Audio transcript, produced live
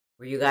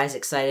Were you guys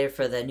excited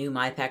for the new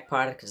MyPack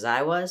product as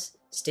I was?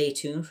 Stay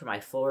tuned for my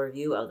full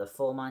review of the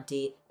Full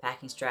Monty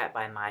Packing Strap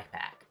by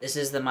MyPack. This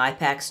is the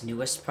MyPack's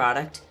newest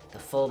product, the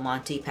Full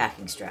Monty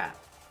Packing Strap.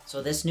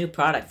 So this new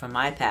product from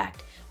MyPack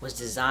was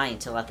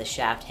designed to let the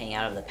shaft hang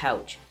out of the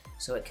pouch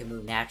so it can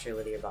move naturally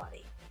with your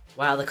body.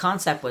 While the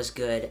concept was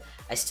good,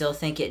 I still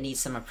think it needs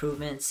some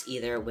improvements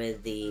either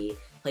with the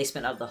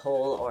placement of the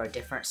hole or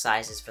different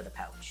sizes for the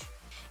pouch.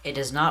 It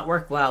does not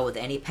work well with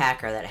any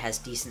packer that has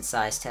decent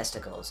sized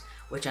testicles,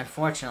 which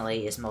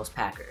unfortunately is most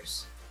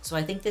packers. So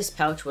I think this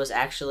pouch was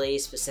actually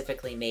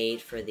specifically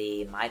made for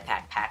the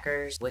MyPack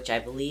packers, which I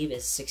believe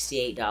is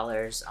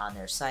 $68 on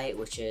their site,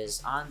 which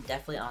is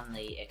definitely on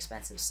the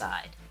expensive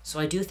side. So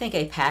I do think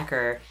a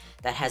packer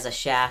that has a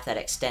shaft that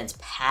extends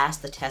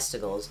past the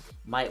testicles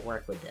might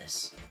work with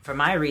this. For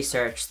my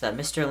research, the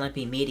Mr.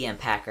 Limpy Medium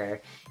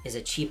Packer is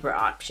a cheaper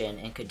option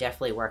and could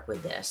definitely work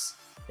with this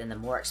than the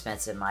more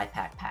expensive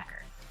MyPack packer.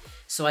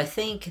 So I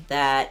think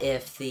that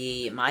if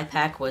the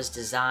MyPack was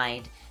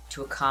designed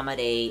to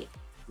accommodate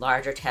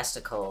larger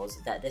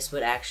testicles, that this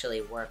would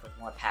actually work with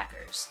more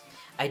packers.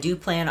 I do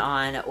plan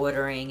on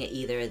ordering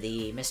either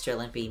the Mr.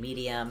 Limpy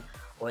Medium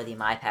or the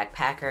MyPack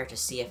Packer to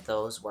see if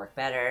those work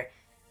better,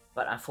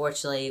 but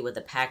unfortunately with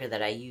the packer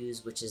that I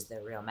use, which is the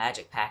Real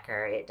Magic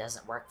Packer, it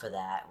doesn't work for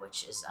that,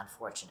 which is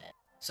unfortunate.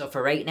 So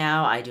for right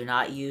now, I do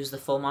not use the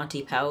Full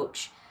Monty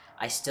pouch.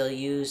 I still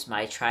use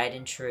my tried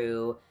and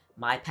true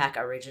MyPack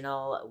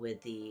Original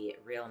with the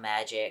Real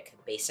Magic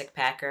Basic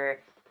Packer,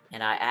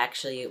 and I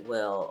actually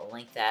will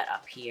link that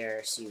up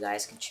here so you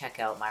guys can check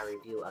out my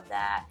review of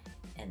that,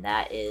 and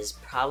that is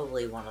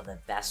probably one of the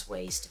best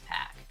ways to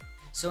pack.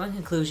 So in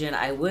conclusion,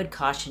 I would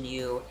caution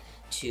you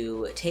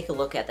to take a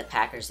look at the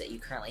packers that you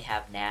currently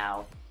have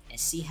now and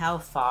see how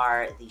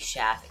far the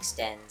shaft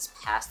extends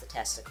past the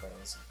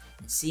testicles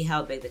and see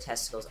how big the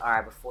testicles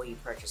are before you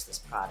purchase this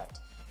product,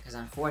 because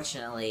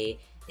unfortunately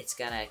it's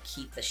gonna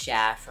keep the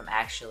shaft from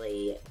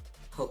actually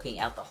poking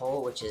out the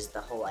hole, which is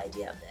the whole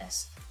idea of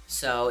this.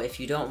 So if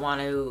you don't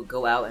want to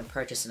go out and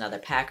purchase another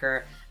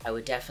packer, I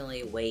would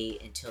definitely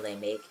wait until they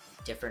make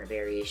different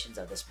variations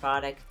of this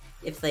product.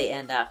 If they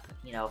end up,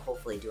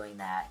 hopefully doing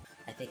that,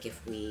 I think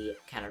if we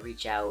kind of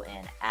reach out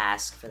and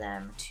ask for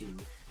them to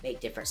make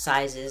different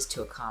sizes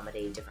to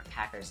accommodate different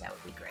packers, that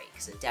would be great,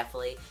 because it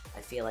definitely,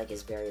 I feel like,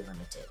 is very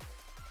limited.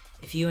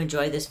 If you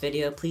enjoyed this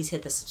video, please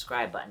hit the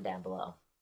subscribe button down below.